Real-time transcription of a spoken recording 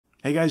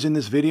Hey guys, in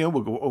this video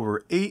we'll go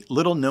over 8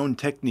 little known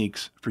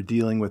techniques for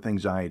dealing with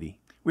anxiety.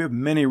 We have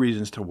many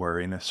reasons to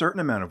worry, and a certain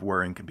amount of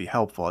worrying can be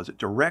helpful as it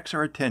directs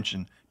our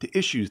attention to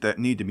issues that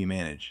need to be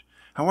managed.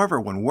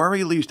 However, when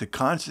worry leads to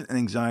constant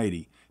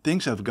anxiety,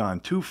 things have gone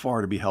too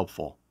far to be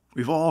helpful.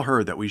 We've all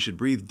heard that we should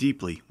breathe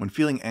deeply when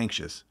feeling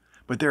anxious,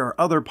 but there are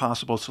other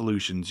possible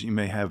solutions you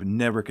may have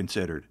never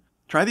considered.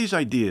 Try these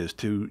ideas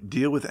to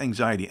deal with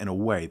anxiety in a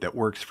way that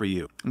works for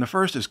you. And the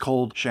first is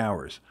cold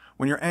showers.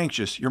 When you're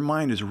anxious, your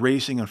mind is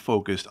racing and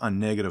focused on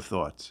negative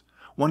thoughts.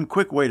 One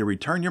quick way to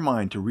return your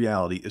mind to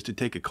reality is to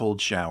take a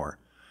cold shower.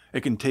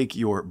 It can take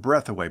your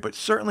breath away, but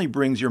certainly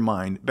brings your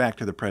mind back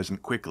to the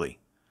present quickly.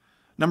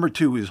 Number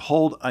 2 is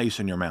hold ice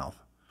in your mouth.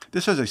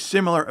 This has a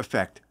similar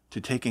effect to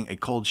taking a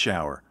cold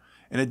shower.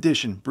 In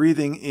addition,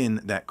 breathing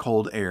in that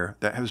cold air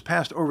that has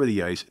passed over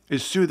the ice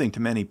is soothing to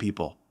many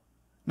people.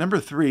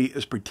 Number 3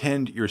 is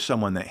pretend you're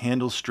someone that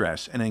handles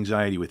stress and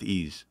anxiety with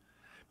ease.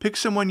 Pick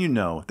someone you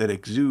know that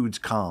exudes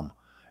calm.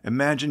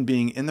 Imagine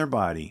being in their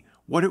body.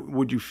 What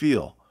would you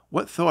feel?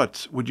 What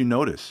thoughts would you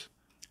notice?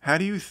 How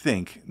do you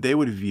think they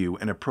would view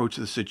and approach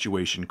the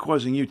situation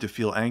causing you to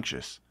feel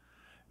anxious?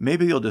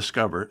 Maybe you'll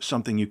discover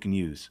something you can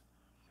use.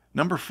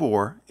 Number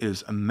 4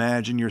 is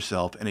imagine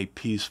yourself in a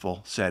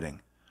peaceful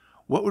setting.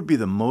 What would be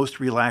the most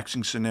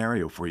relaxing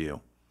scenario for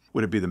you?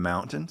 Would it be the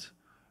mountains?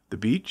 The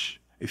beach?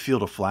 A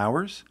field of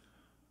flowers?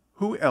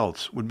 Who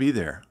else would be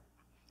there?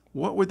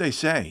 What would they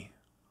say?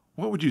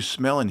 What would you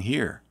smell and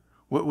hear?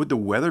 What would the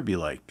weather be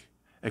like?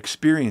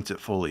 Experience it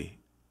fully.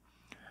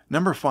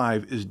 Number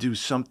 5 is do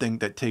something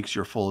that takes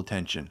your full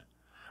attention.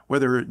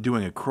 Whether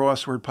doing a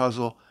crossword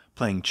puzzle,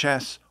 playing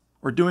chess,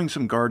 or doing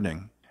some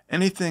gardening,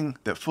 anything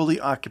that fully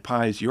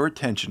occupies your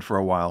attention for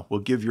a while will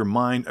give your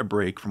mind a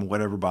break from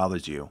whatever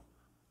bothers you.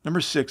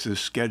 Number 6 is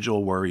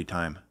schedule worry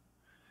time.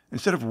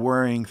 Instead of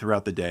worrying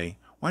throughout the day,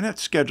 why not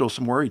schedule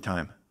some worry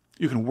time?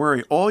 You can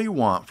worry all you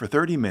want for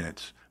 30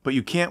 minutes, but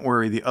you can't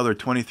worry the other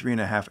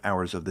 23.5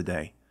 hours of the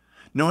day.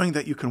 Knowing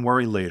that you can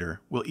worry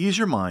later will ease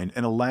your mind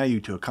and allow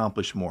you to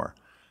accomplish more.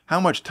 How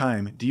much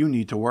time do you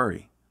need to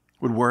worry?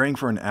 Would worrying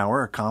for an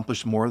hour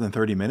accomplish more than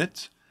 30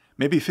 minutes?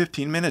 Maybe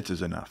 15 minutes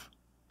is enough.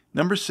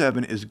 Number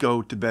 7 is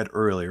go to bed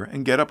earlier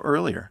and get up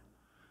earlier.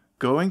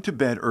 Going to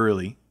bed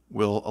early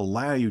will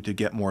allow you to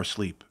get more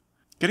sleep.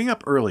 Getting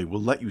up early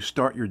will let you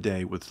start your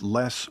day with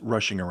less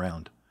rushing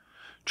around.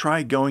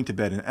 Try going to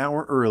bed an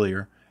hour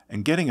earlier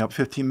and getting up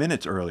 15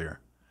 minutes earlier.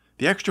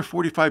 The extra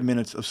 45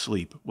 minutes of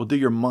sleep will do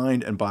your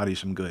mind and body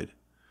some good.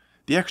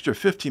 The extra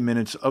 15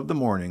 minutes of the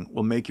morning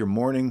will make your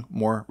morning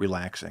more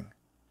relaxing.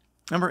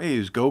 Number 8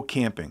 is go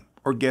camping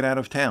or get out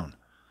of town.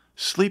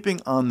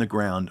 Sleeping on the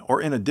ground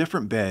or in a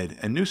different bed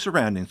and new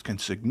surroundings can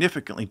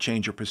significantly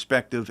change your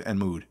perspective and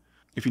mood.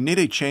 If you need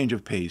a change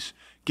of pace,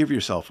 give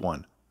yourself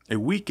one. A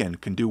weekend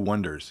can do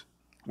wonders.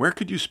 Where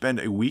could you spend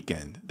a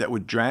weekend that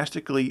would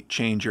drastically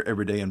change your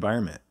everyday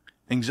environment?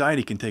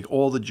 Anxiety can take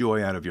all the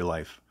joy out of your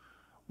life.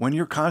 When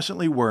you're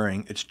constantly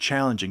worrying, it's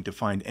challenging to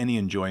find any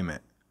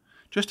enjoyment.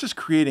 Just as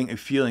creating a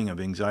feeling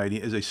of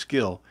anxiety is a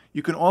skill,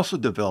 you can also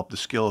develop the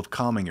skill of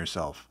calming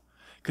yourself.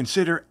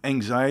 Consider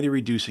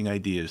anxiety-reducing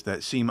ideas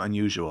that seem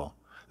unusual.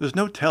 There's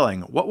no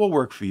telling what will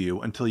work for you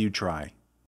until you try.